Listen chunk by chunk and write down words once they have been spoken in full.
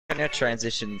know,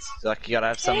 transitions, like you gotta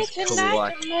have some cool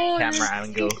like camera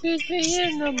angle. With me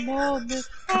in the moment,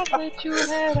 I bet you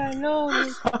had I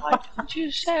noticed. Why didn't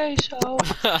you say so?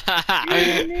 You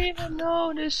didn't even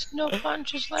notice. No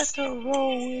punches left to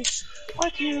roll with.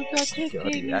 What you got to God,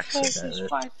 think he actually because knows it's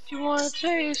it. why you wanna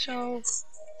say so?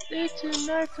 It's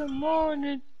tonight the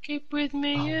morning. Keep with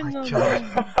me in the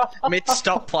moment. Mitch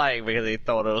stopped playing because he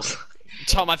thought it was.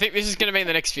 Tom, I think this is going to be in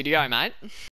the next video, mate.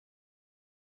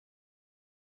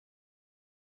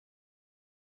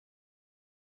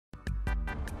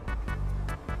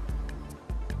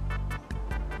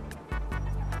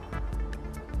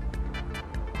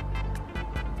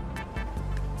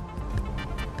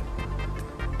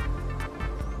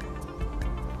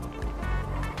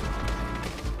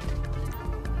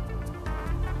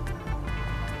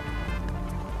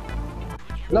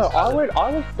 No, I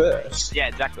went first. Yeah,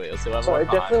 exactly. It was whoever So went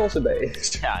it definitely behind.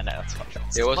 was me. Yeah, I know. That's fucking.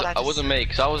 It was. I wasn't me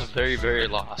because I was very, very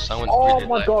last. I went Oh really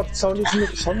my late. god, somebody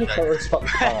close fucking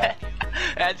car.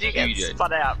 How'd you get You did.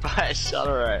 spun out by a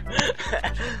shutter?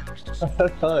 I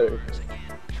don't know.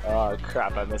 Oh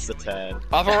crap! I missed a turn.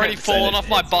 I've already fallen off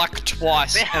my bike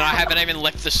twice, and I haven't even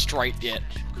left the street yet.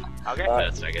 I'll go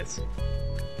first, I guess.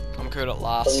 I'm good at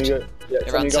last.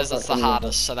 Everyone says it's the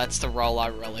hardest, so that's the role I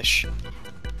relish.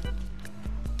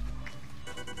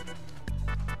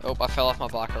 Oh, I fell off my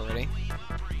bike already.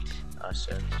 Oh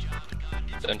shit.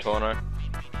 Then Torno.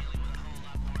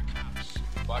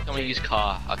 Why can't we use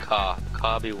car? A car.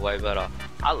 Car be way better.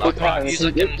 I love can't use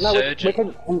like an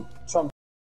insurgent.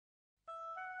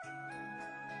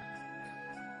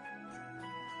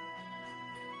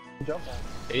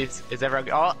 Is everyone?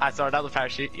 Oh, I saw another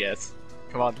parachute. Yes.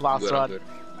 Come on, last Good, one.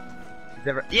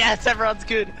 good. Yes, everyone's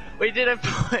good. We did it,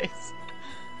 boys.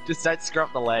 Just don't screw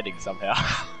up the landing somehow.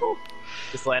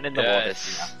 Just land in the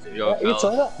Yes. water. Yo, It's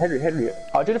like fellas. that, Henry.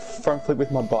 I did a front flip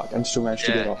with my bike and still managed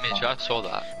to get Yeah, off. Mitch, I saw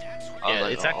that. I was Yeah,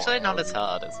 like, it's oh, actually not as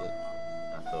hard as it.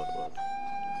 I thought it was.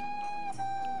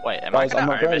 Wait, am I Guys, I'm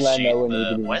gonna not gonna land overshoot nowhere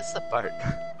near the? the- Where's the boat?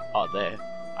 Oh, there.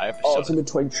 I overshot. Oh, it's in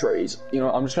between trees. You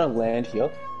know, I'm just gonna land here.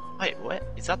 Wait, what?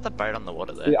 Is that the boat on the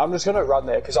water there? Yeah, I'm just gonna run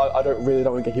there because I don't want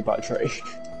to get hit by a tree.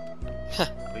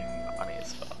 That'd be funny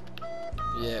as fuck.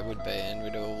 Yeah, it would be, and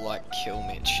we'd all like kill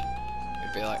Mitch.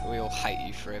 It'd be like we all hate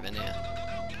you forever now.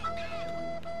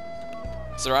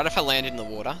 Is it right if I land in the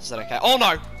water? Is that okay? Oh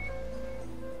no!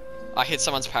 I hit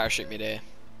someone's parachute midair.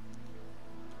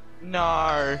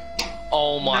 No.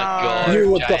 Oh my No. god.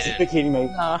 You were Jaden. definitely kidding me.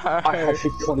 No. I had to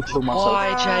try to kill myself.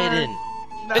 Why, Jaden?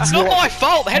 It's not my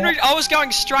fault! Henry, I was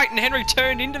going straight and Henry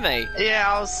turned into me. Yeah,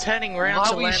 I was turning around. Why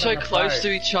to were you land so on the close boat.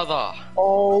 to each other?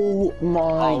 Oh my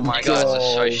Oh my You guys god. are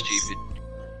so stupid.